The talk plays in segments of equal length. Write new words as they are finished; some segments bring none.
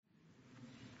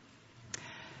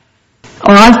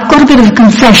Well, I've got a bit of a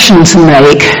confession to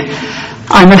make.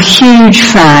 I'm a huge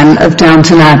fan of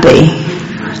Downton Abbey.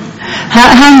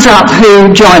 Hands up who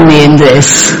join me in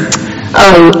this.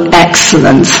 Oh,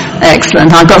 excellent,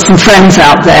 excellent. I've got some friends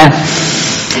out there.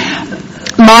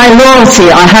 My loyalty,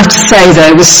 I have to say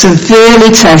though, was severely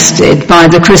tested by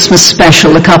the Christmas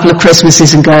special a couple of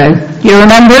Christmases ago. You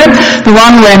remember it? The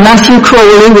one where Matthew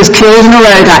Crawley was killed in a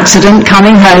road accident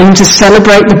coming home to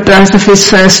celebrate the birth of his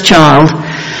first child.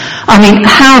 I mean,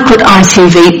 how could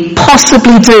ITV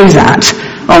possibly do that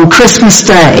on Christmas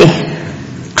Day?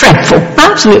 Dreadful,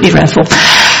 absolutely dreadful.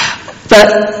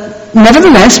 But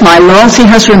nevertheless, my loyalty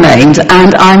has remained,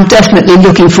 and I'm definitely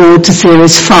looking forward to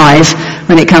Series 5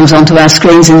 when it comes onto our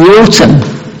screens in the autumn.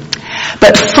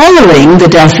 But following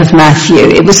the death of Matthew,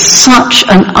 it was such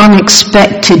an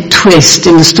unexpected twist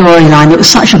in the storyline, it was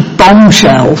such a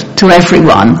bombshell to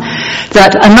everyone,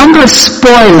 that a number of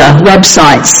spoiler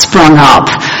websites sprung up.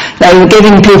 They were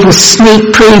giving people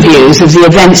sneak previews of the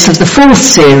events of the 4th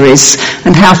series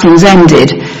and how things ended,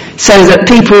 so that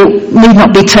people need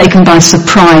not be taken by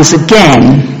surprise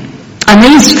again. And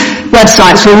these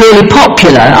websites were really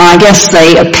popular. I guess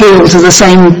they appeal to the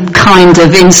same kind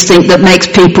of instinct that makes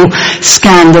people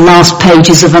scan the last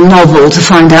pages of a novel to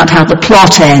find out how the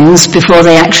plot ends before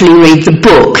they actually read the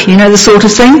book. You know the sort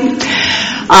of thing?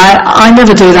 I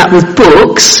never do that with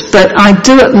books, but I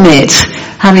do admit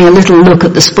having a little look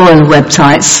at the spoiler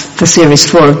websites for Series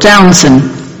 4 of Downton.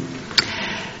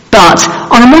 But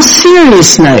on a more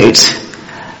serious note,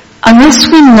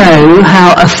 unless we know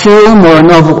how a film or a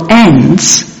novel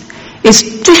ends, it's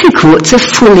difficult to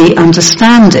fully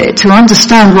understand it, to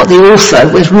understand what the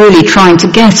author was really trying to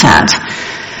get at.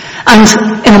 And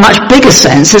in a much bigger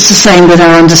sense, it's the same with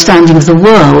our understanding of the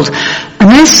world.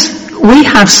 Unless we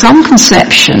have some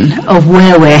conception of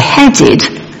where we're headed,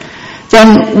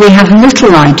 then we have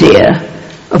little idea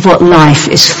of what life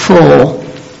is for.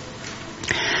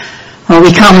 Well,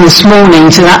 we come this morning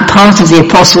to that part of the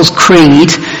Apostles' Creed,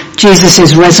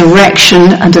 Jesus'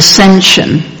 resurrection and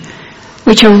ascension,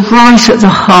 which are right at the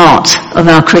heart of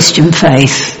our Christian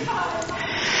faith.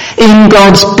 In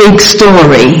God's big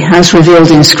story, as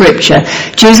revealed in Scripture,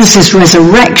 Jesus'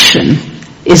 resurrection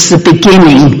is the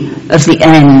beginning of the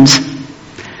end.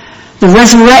 The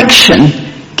resurrection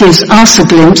gives us a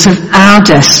glimpse of our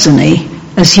destiny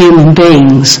as human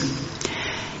beings.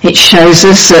 It shows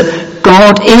us that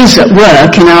God is at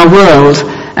work in our world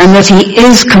and that he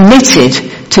is committed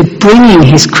to bringing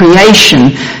his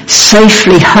creation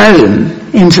safely home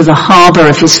into the harbour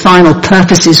of his final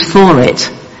purposes for it.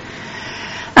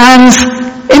 And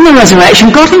in the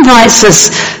resurrection, God invites us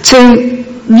to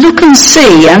look and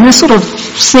see, and a sort of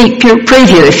sneak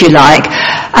preview, if you like,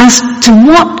 as to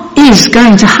what is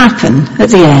going to happen at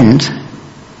the end,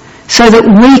 so that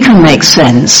we can make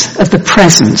sense of the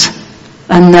present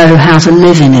and know how to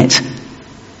live in it.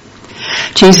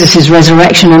 Jesus'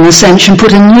 resurrection and ascension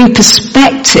put a new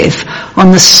perspective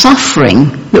on the suffering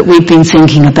that we've been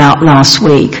thinking about last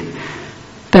week,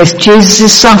 both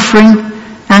Jesus' suffering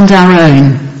and our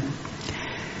own.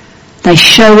 They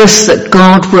show us that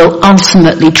God will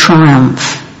ultimately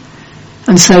triumph,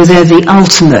 and so they're the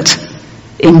ultimate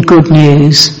in good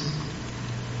news.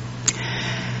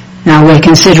 Now we're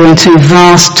considering two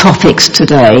vast topics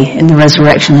today in the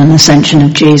resurrection and ascension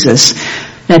of Jesus.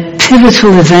 They're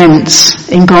pivotal events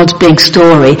in God's big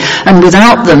story, and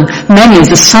without them, many of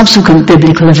the subsequent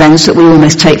biblical events that we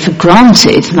almost take for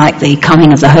granted, like the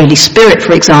coming of the Holy Spirit,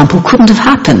 for example, couldn't have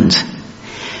happened.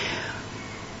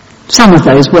 Some of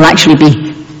those will actually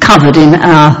be covered in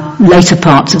our later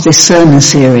parts of this sermon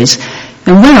series,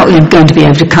 and we're not going to be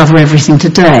able to cover everything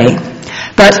today.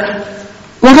 But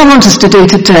what I want us to do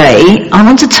today, I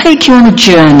want to take you on a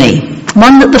journey,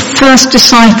 one that the first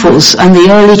disciples and the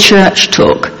early church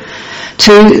took,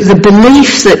 to the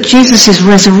belief that Jesus'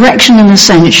 resurrection and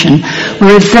ascension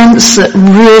were events that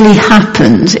really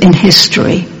happened in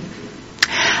history.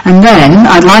 And then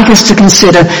I'd like us to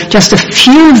consider just a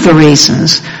few of the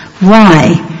reasons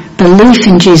why belief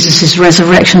in Jesus'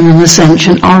 resurrection and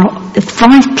ascension are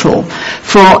vital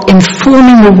for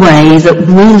informing the way that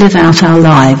we live out our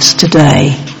lives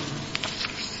today.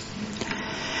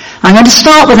 I'm going to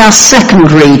start with our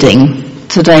second reading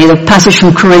today, the passage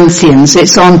from Corinthians.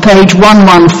 It's on page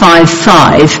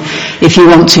 1155 if you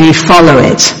want to follow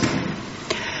it.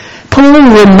 Paul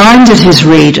reminded his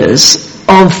readers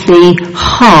of the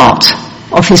heart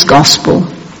of his gospel,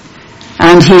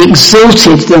 and he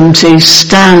exhorted them to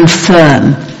stand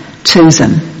firm to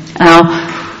them. Now,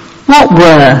 what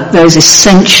were those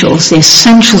essentials, the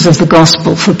essentials of the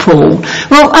gospel for Paul?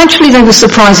 Well, actually they were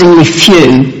surprisingly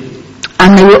few,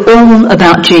 and they were all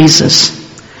about Jesus.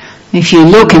 If you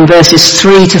look in verses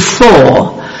 3 to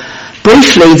 4,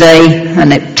 briefly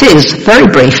and it is very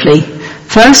briefly,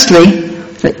 firstly,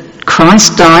 that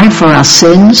Christ died for our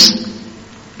sins.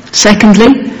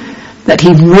 Secondly, that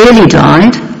he really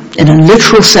died in a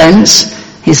literal sense.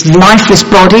 His lifeless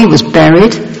body was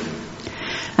buried.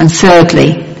 And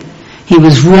thirdly, he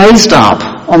was raised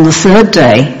up on the third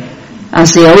day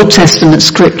as the Old Testament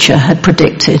scripture had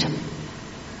predicted.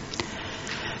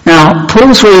 Now,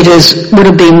 Paul's readers would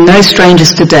have been no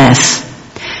strangers to death.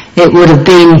 It would have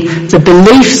been the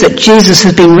belief that Jesus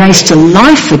had been raised to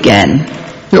life again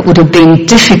that would have been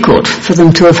difficult for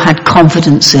them to have had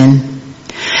confidence in.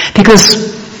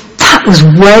 Because that was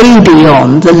way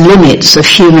beyond the limits of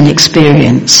human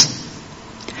experience.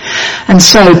 And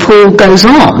so Paul goes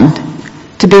on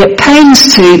to be at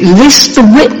pains to list the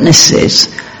witnesses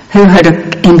who had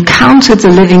encountered the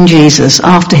living Jesus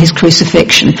after his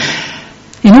crucifixion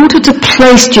in order to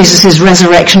place Jesus'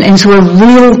 resurrection into a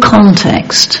real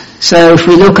context. So if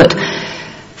we look at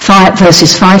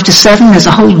verses 5 to 7, there's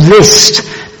a whole list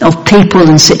of people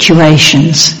and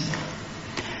situations.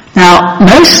 Now,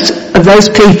 most of those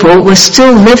people were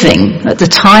still living at the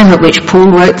time at which Paul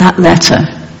wrote that letter.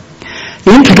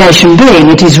 The implication being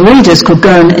that his readers could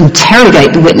go and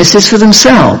interrogate the witnesses for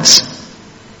themselves.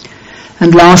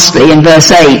 And lastly, in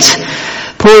verse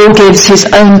 8, Paul gives his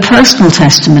own personal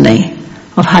testimony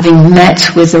of having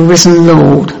met with the risen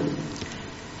Lord.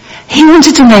 He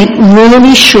wanted to make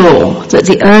really sure that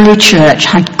the early church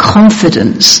had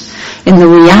confidence in the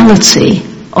reality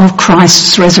of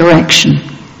Christ's resurrection.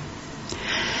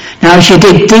 Now, if you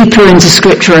dig deeper into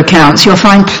scripture accounts, you'll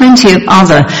find plenty of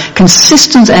other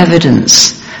consistent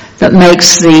evidence that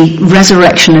makes the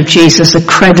resurrection of Jesus a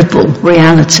credible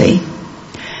reality.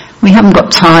 We haven't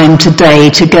got time today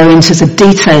to go into the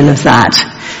detail of that,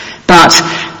 but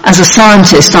as a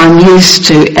scientist, I'm used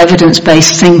to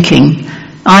evidence-based thinking.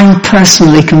 I'm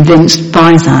personally convinced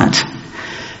by that.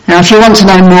 Now, if you want to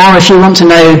know more, if you want to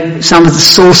know some of the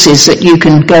sources that you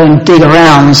can go and dig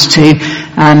around to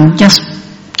just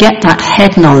get that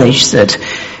head knowledge that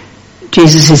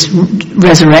Jesus'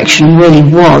 resurrection really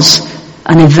was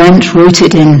an event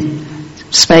rooted in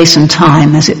space and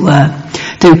time, as it were,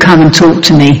 do come and talk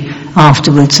to me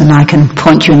afterwards and I can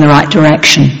point you in the right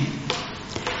direction.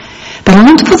 But I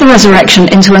want to put the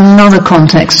resurrection into another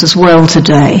context as well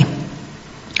today.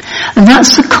 And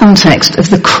that's the context of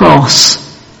the cross.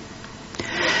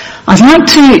 I'd like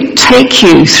to take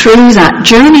you through that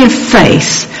journey of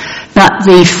faith that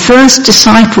the first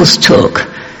disciples took,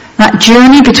 that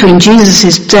journey between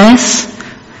Jesus' death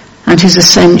and his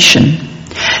ascension,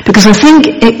 because I think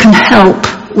it can help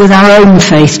with our own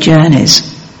faith journeys.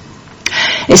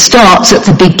 It starts at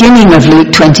the beginning of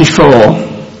Luke 24,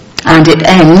 and it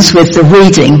ends with the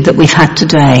reading that we've had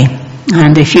today.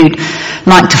 And if you'd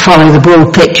like to follow the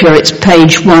broad picture, it's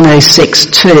page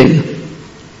 1062.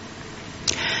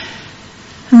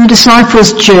 And the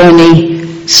disciples'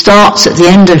 journey starts at the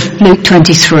end of Luke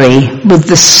 23 with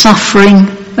the suffering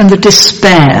and the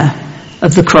despair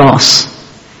of the cross.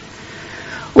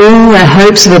 All their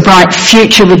hopes of a bright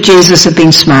future with Jesus had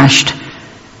been smashed.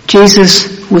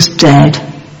 Jesus was dead.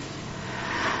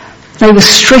 They were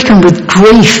stricken with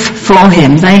grief for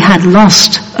him. They had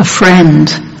lost a friend,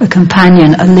 a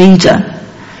companion, a leader.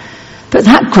 But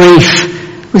that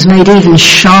grief was made even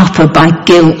sharper by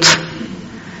guilt.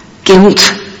 Guilt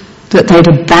that they'd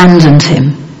abandoned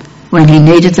him when he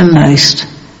needed them most.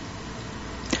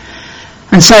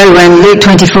 And so when Luke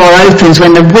 24 opens,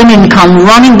 when the women come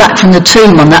running back from the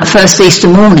tomb on that first Easter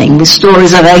morning with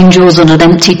stories of angels and an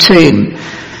empty tomb,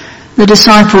 the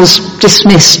disciples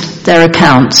dismissed their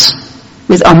accounts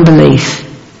with unbelief.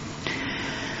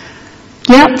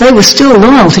 Yet they were still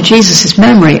loyal to Jesus'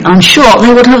 memory. I'm sure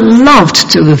they would have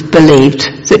loved to have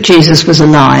believed that Jesus was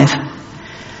alive.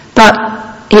 But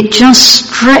it just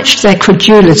stretched their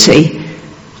credulity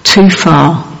too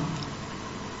far.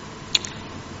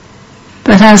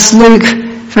 But as Luke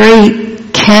very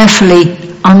carefully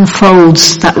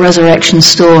unfolds that resurrection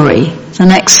story, the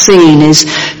next scene is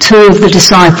two of the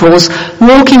disciples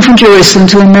walking from Jerusalem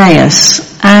to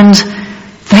Emmaus, and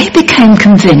they became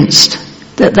convinced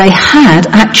that they had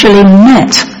actually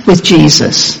met with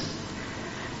Jesus,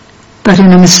 but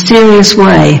in a mysterious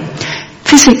way.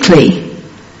 Physically,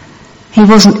 he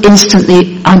wasn't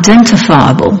instantly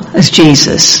identifiable as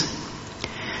Jesus.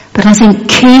 But I think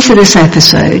key to this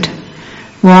episode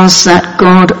was that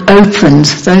God opened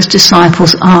those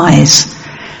disciples' eyes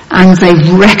and they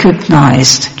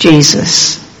recognized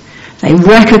Jesus. They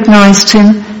recognized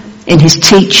him in his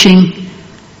teaching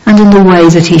and in the way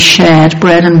that he shared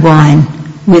bread and wine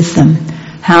with them.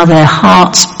 how their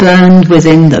hearts burned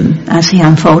within them as he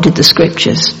unfolded the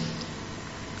scriptures.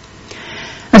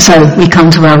 And so we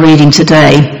come to our reading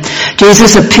today.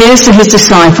 Jesus appears to his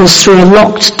disciples through a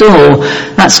locked door.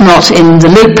 That's not in the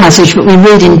Luke passage, but we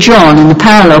read in John, in the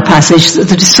parallel passage, that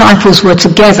the disciples were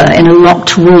together in a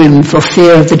locked room for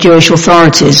fear of the Jewish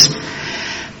authorities.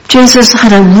 Jesus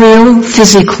had a real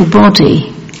physical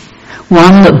body,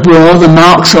 one that bore the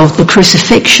marks of the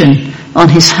crucifixion on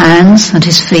his hands and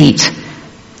his feet.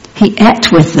 He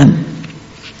ate with them.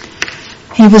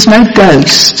 He was no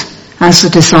ghost, as the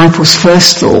disciples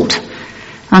first thought,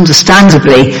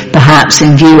 understandably, perhaps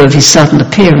in view of his sudden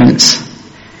appearance.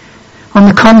 On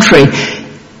the contrary,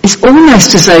 it's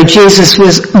almost as though Jesus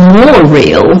was more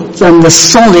real than the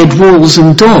solid walls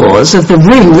and doors of the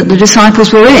room that the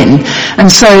disciples were in,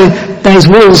 and so those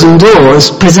walls and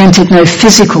doors presented no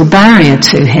physical barrier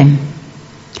to him.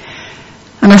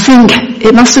 And I think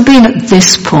it must have been at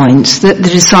this point that the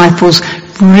disciples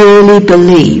really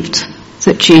believed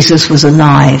that Jesus was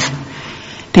alive,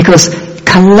 because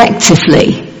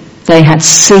collectively they had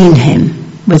seen him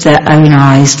with their own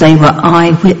eyes. They were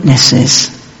eyewitnesses.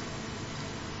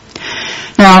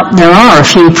 Now, there are a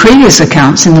few previous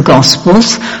accounts in the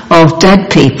Gospels of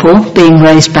dead people being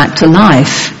raised back to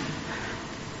life.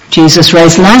 Jesus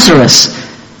raised Lazarus,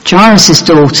 Jairus'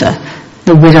 daughter,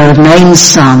 the widow of Nain's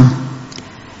son.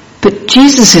 But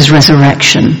Jesus'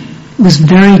 resurrection was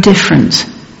very different.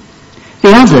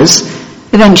 The others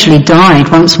eventually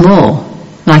died once more,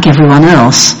 like everyone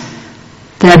else.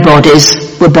 Their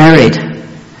bodies were buried.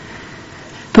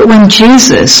 But when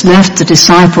Jesus left the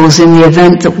disciples in the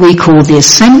event that we call the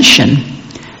Ascension,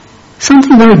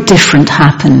 something very different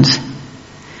happened.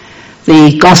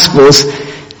 The Gospels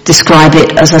describe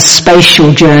it as a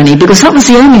spatial journey, because that was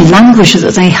the only language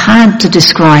that they had to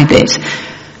describe it.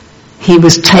 He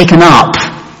was taken up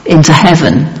into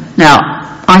heaven. Now,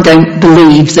 I don't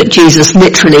believe that Jesus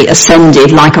literally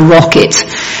ascended like a rocket,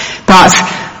 but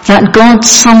that God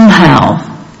somehow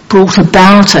brought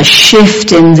about a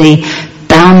shift in the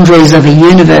boundaries of a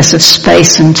universe of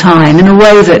space and time in a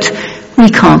way that we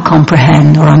can't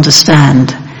comprehend or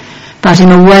understand, but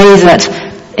in a way that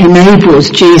enables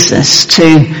Jesus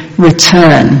to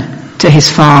return to his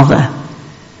Father.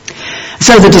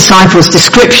 So the disciples'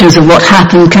 descriptions of what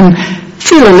happened can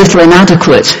feel a little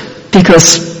inadequate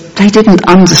because they didn't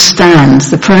understand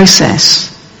the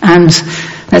process, and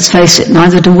let's face it,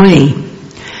 neither do we.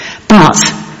 But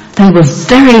they were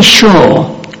very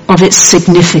sure of its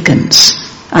significance,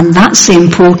 and that's the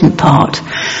important part.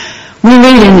 We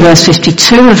read in verse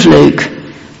 52 of Luke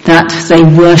that they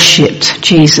worshipped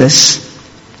Jesus.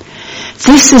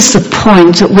 This is the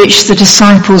point at which the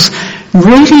disciples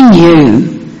really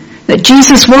knew that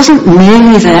Jesus wasn't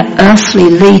merely their earthly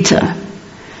leader,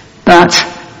 but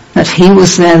that he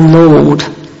was their Lord.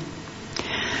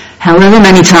 However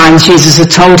many times Jesus had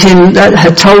told them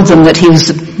that he was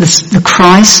the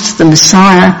Christ, the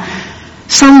Messiah,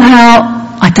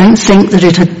 somehow I don't think that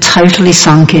it had totally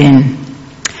sunk in.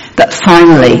 But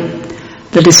finally,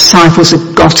 the disciples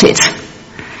had got it.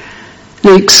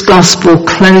 Luke's Gospel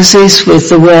closes with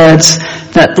the words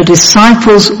that the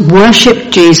disciples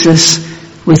worshipped Jesus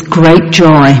with great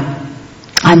joy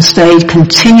and stayed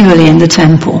continually in the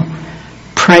temple,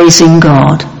 praising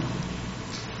God.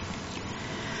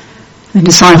 The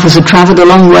disciples had travelled a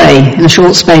long way in a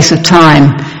short space of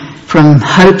time, from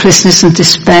hopelessness and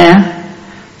despair,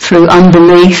 through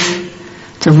unbelief,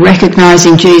 to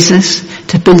recognising Jesus,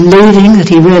 to believing that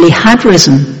he really had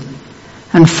risen,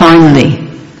 and finally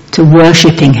to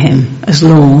worshipping him as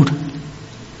Lord.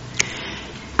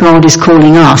 God is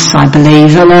calling us, I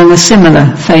believe, along a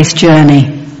similar faith journey.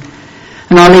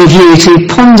 And I'll leave you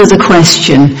to ponder the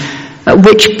question, at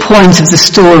which point of the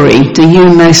story do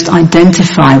you most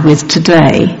identify with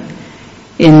today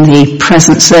in the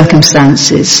present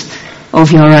circumstances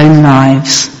of your own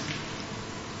lives?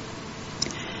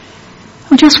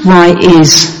 Well, just why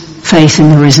is faith in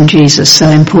the risen Jesus so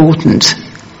important?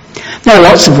 There are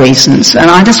lots of reasons, and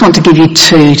I just want to give you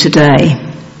two today.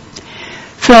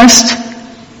 First,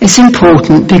 it's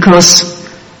important because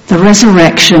the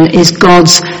resurrection is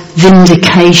God's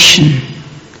vindication.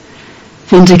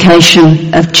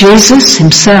 Vindication of Jesus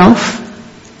himself,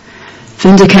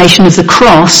 vindication of the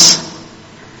cross,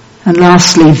 and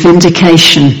lastly,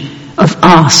 vindication of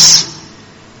us.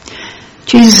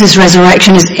 Jesus'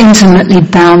 resurrection is intimately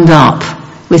bound up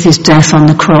with his death on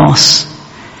the cross.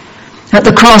 At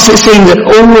the cross it seemed that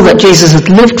all that Jesus had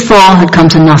lived for had come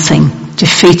to nothing,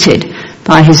 defeated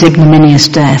by his ignominious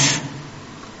death.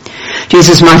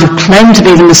 Jesus might have claimed to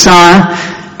be the Messiah,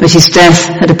 but his death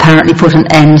had apparently put an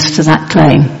end to that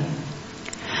claim.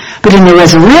 But in the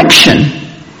resurrection,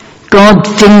 God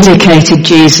vindicated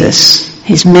Jesus,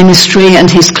 his ministry and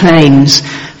his claims,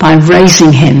 by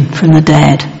raising him from the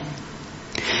dead.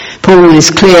 Paul is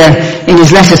clear in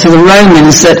his letter to the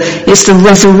Romans that it's the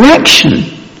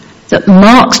resurrection that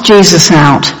marks Jesus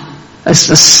out as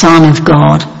the Son of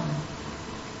God.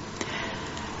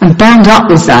 And bound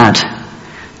up with that,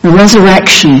 the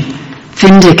resurrection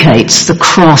vindicates the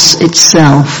cross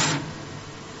itself.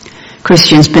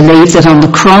 Christians believe that on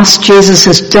the cross Jesus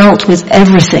has dealt with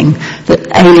everything that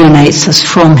alienates us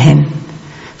from him,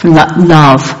 from that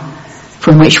love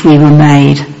from which we were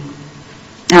made.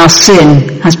 Our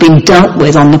sin has been dealt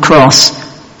with on the cross,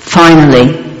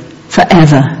 finally,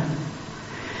 forever.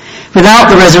 Without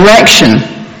the resurrection,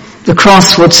 the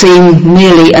cross would seem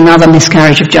merely another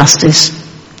miscarriage of justice.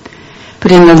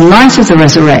 But in the light of the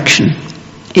resurrection,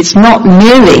 it's not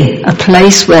merely a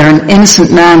place where an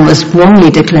innocent man was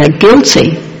wrongly declared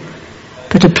guilty,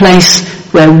 but a place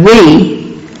where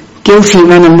we, guilty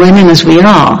men and women as we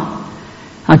are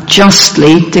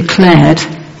justly declared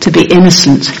to be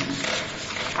innocent.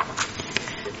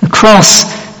 The cross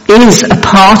is a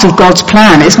part of God's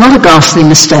plan. It's not a ghastly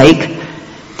mistake.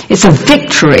 It's a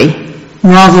victory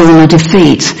rather than a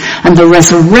defeat. And the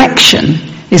resurrection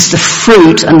is the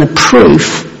fruit and the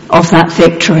proof of that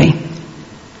victory.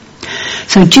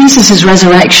 So Jesus'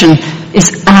 resurrection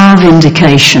is our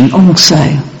vindication also.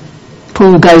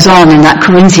 Paul goes on in that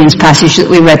Corinthians passage that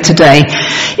we read today.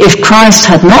 If Christ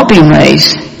had not been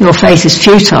raised, your faith is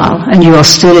futile and you are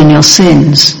still in your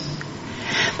sins.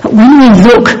 But when we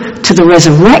look to the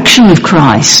resurrection of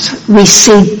Christ, we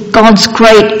see God's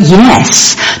great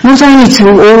yes, not only to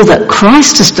all that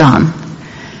Christ has done,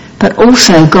 but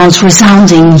also God's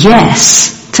resounding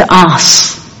yes to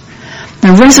us.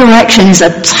 The resurrection is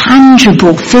a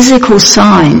tangible, physical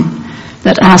sign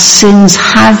that our sins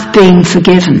have been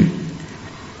forgiven.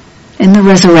 In the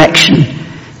resurrection,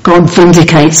 God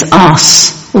vindicates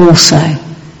us also.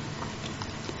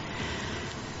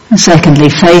 And secondly,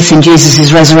 faith in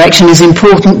Jesus' resurrection is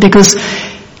important because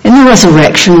in the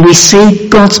resurrection we see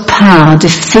God's power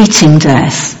defeating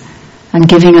death and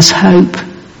giving us hope.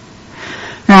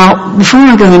 Now, before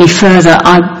I go any further,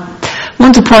 I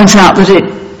want to point out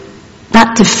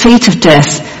that defeat of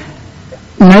death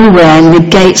nowhere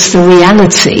negates the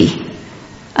reality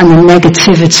and the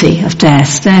negativity of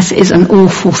death. Death is an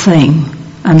awful thing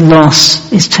and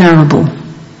loss is terrible.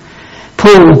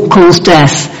 Paul calls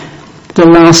death the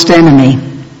last enemy.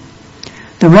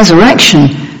 The resurrection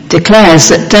declares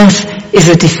that death is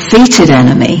a defeated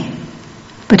enemy,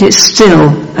 but it's still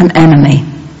an enemy.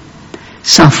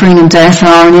 Suffering and death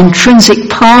are an intrinsic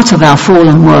part of our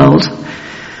fallen world.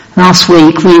 Last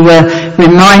week we were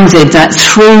reminded that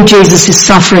through Jesus'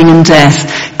 suffering and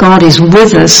death, God is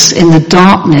with us in the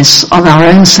darkness of our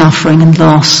own suffering and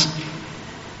loss.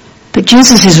 But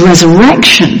Jesus'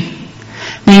 resurrection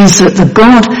means that the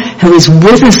God who is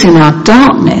with us in our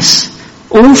darkness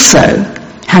also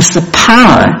has the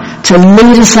power to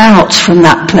lead us out from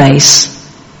that place.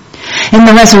 In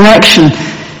the resurrection,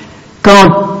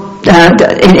 God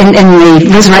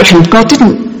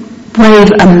didn't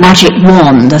wave a magic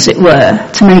wand, as it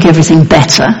were, to make everything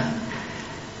better.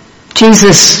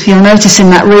 Jesus, you'll notice in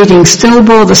that reading, still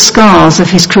bore the scars of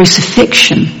his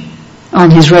crucifixion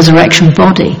on his resurrection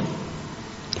body.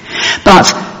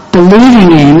 But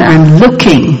believing in and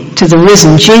looking to the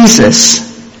risen Jesus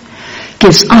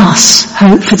gives us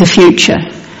hope for the future,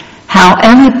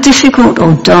 however difficult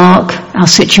or dark our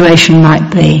situation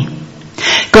might be.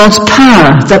 God's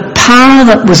power, the power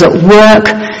that was at work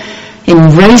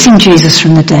in raising Jesus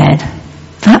from the dead,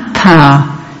 that power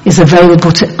is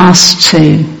available to us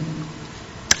too.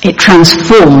 It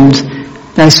transformed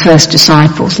those first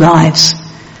disciples' lives,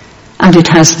 and it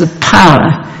has the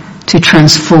power to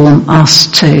transform us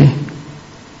too.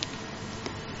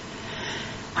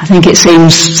 I think it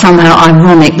seems somehow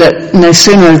ironic that no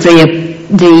sooner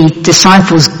the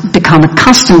disciples become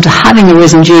accustomed to having the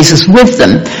risen Jesus with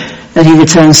them that he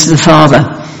returns to the Father.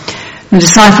 The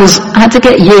disciples had to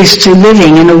get used to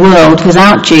living in a world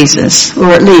without Jesus,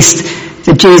 or at least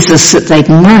the Jesus that they'd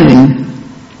known.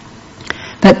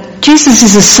 But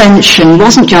Jesus' ascension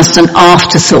wasn't just an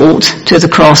afterthought to the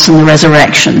cross and the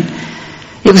resurrection.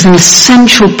 It was an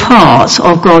essential part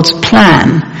of God's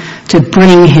plan to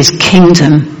bring his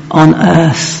kingdom on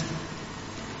earth.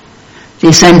 The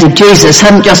ascended Jesus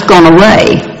hadn't just gone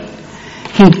away.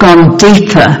 He'd gone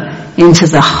deeper into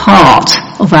the heart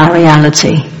of our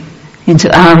reality,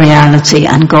 into our reality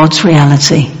and God's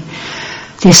reality.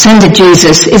 The ascended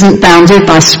Jesus isn't bounded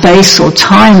by space or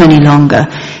time any longer.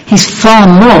 He's far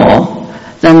more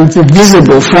than the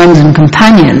visible friend and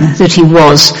companion that he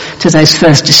was to those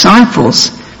first disciples.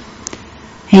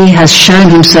 He has shown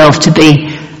himself to be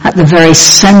at the very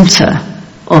centre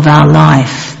of our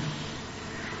life.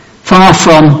 Far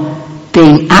from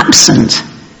being absent,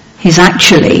 he's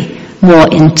actually more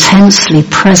intensely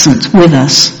present with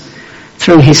us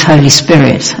through his Holy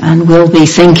Spirit. And we'll be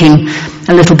thinking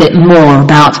a little bit more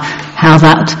about how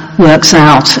that works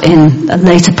out in a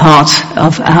later part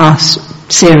of our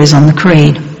series on the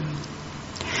Creed.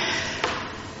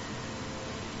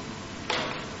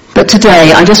 But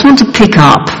today I just want to pick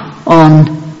up on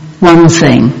one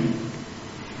thing.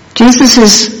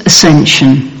 Jesus'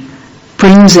 ascension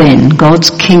brings in God's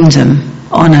kingdom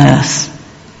on earth.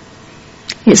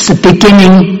 It's the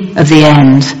beginning of the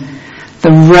end.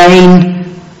 The reign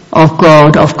of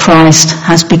God, of Christ,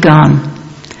 has begun.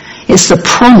 It's the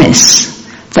promise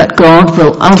that God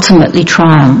will ultimately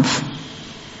triumph.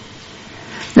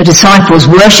 The disciples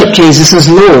worshipped Jesus as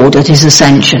Lord at his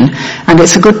ascension, and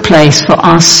it's a good place for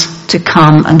us to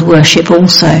come and worship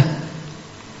also.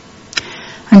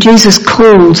 And Jesus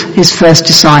called his first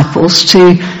disciples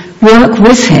to work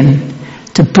with him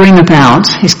to bring about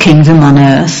his kingdom on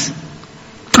earth.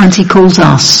 And he calls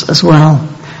us as well.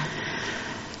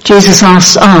 Jesus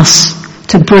asks us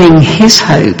to bring his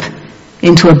hope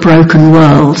into a broken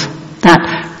world,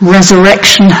 that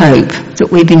resurrection hope that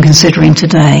we've been considering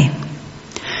today.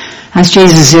 As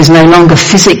Jesus is no longer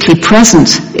physically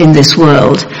present in this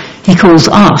world, he calls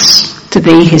us to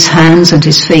be his hands and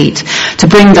his feet, to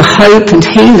bring the hope and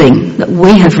healing that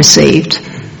we have received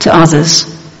to others.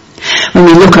 When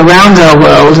we look around our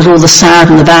world at all the sad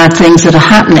and the bad things that are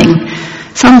happening,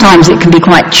 sometimes it can be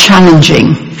quite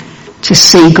challenging to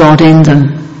see God in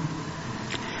them.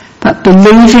 But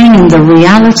believing in the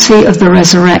reality of the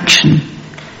resurrection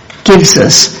gives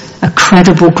us a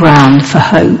credible ground for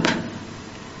hope.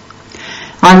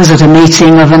 I was at a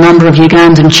meeting of a number of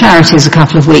Ugandan charities a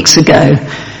couple of weeks ago.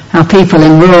 How people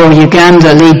in rural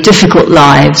Uganda lead difficult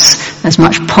lives. There's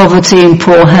much poverty and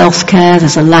poor health care.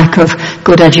 There's a lack of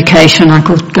good education. I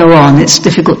could go on. It's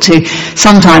difficult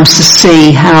sometimes to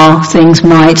see how things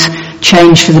might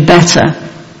change for the better.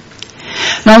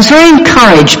 And I was very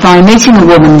encouraged by meeting a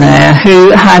woman there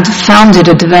who had founded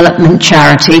a development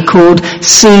charity called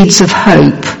Seeds of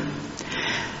Hope.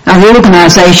 Now, the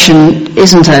organisation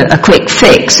isn't a quick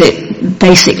fix. It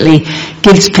basically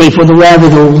gives people the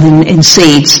wherewithal in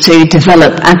seeds to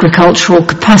develop agricultural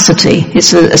capacity.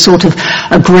 It's a sort of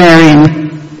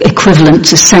agrarian equivalent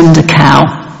to send a cow.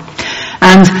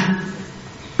 And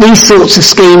these sorts of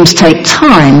schemes take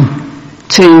time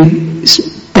to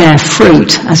bear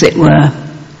fruit, as it were.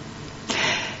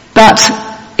 But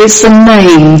it's the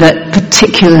name that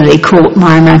particularly caught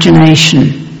my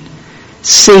imagination.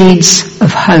 Seeds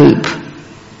of Hope.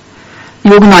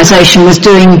 The organisation was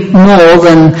doing more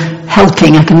than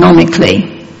helping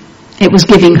economically. It was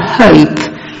giving hope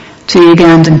to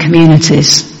Ugandan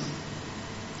communities.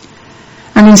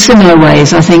 And in similar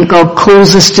ways, I think God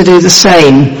calls us to do the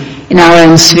same in our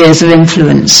own spheres of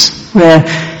influence. We're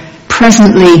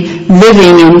presently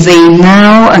living in the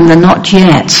now and the not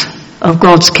yet of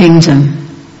God's kingdom.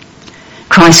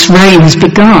 Christ's reign has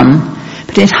begun,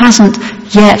 but it hasn't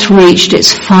yet reached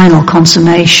its final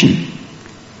consummation.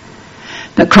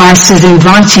 But Christ is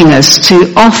inviting us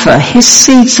to offer his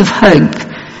seeds of hope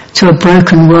to a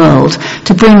broken world,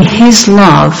 to bring his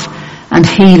love and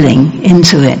healing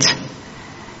into it.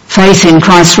 Faith in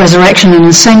Christ's resurrection and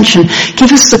ascension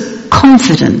give us the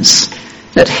confidence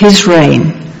that his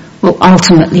reign will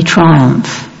ultimately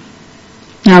triumph.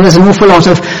 Now, there's an awful lot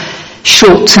of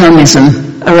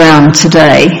short-termism around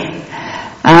today.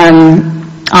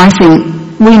 I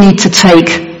think we need to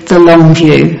take the long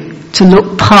view, to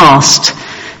look past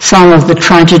some of the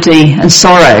tragedy and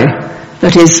sorrow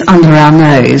that is under our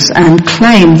nose and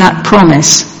claim that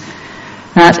promise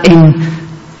that in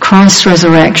Christ's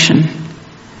resurrection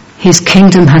his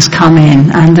kingdom has come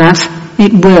in and that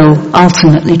it will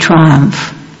ultimately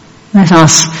triumph. Let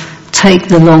us take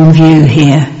the long view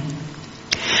here.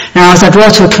 Now, as I draw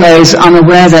to a close, I'm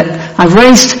aware that I've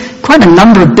raised quite a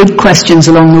number of big questions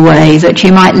along the way that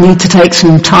you might need to take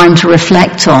some time to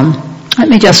reflect on. Let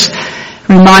me just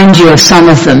remind you of some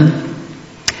of them.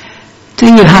 Do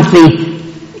you have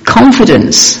the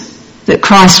confidence that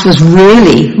Christ was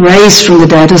really raised from the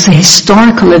dead as a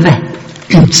historical event?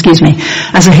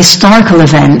 As a historical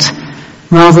event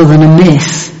rather than a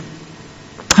myth?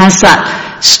 Has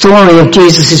that story of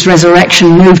Jesus'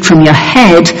 resurrection moved from your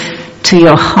head to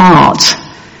your heart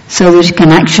so that it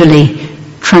can actually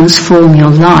transform your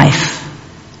life?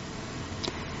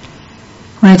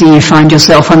 Where do you find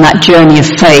yourself on that journey of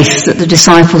faith that the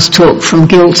disciples took from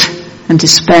guilt and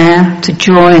despair to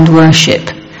joy and worship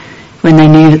when they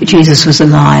knew that Jesus was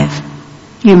alive?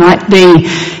 You might be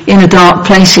in a dark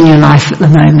place in your life at the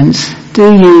moment.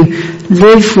 Do you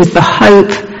live with the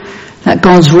hope that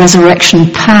God's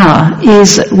resurrection power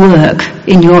is at work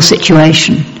in your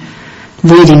situation,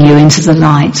 leading you into the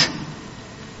light?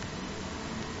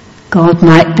 God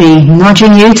might be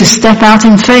nudging you to step out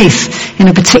in faith in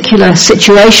a particular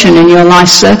situation in your life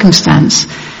circumstance,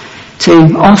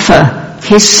 to offer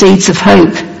his seeds of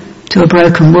hope to a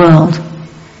broken world.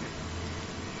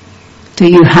 Do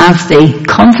you have the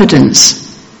confidence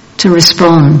to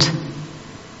respond?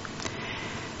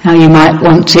 Now, you might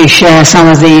want to share some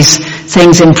of these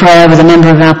things in prayer with a member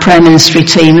of our prayer ministry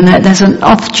team, and there's an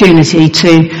opportunity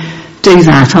to do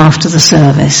that after the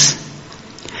service.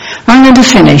 I'm going to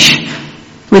finish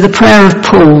with a prayer of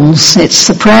Paul's. It's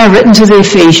a prayer written to the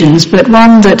Ephesians, but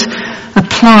one that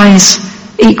applies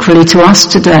equally to us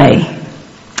today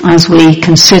as we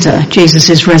consider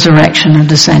Jesus' resurrection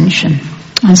and ascension.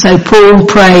 And so Paul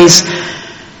prays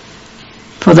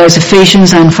for those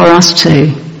Ephesians and for us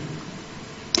too.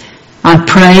 I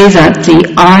pray that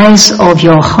the eyes of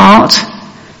your heart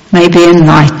may be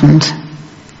enlightened,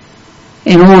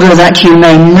 in order that you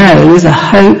may know the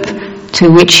hope to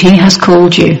which he has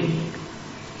called you,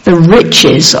 the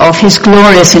riches of his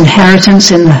glorious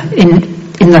inheritance in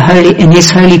his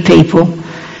holy people,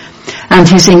 and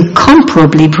his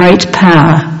incomparably great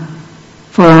power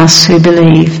for us who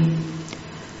believe.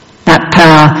 That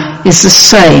power is the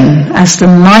same as the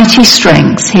mighty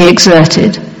strength he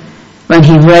exerted when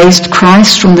he raised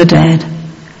Christ from the dead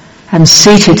and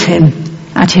seated him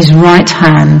at his right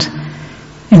hand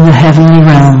in the heavenly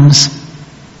realms.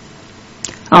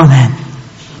 Amen.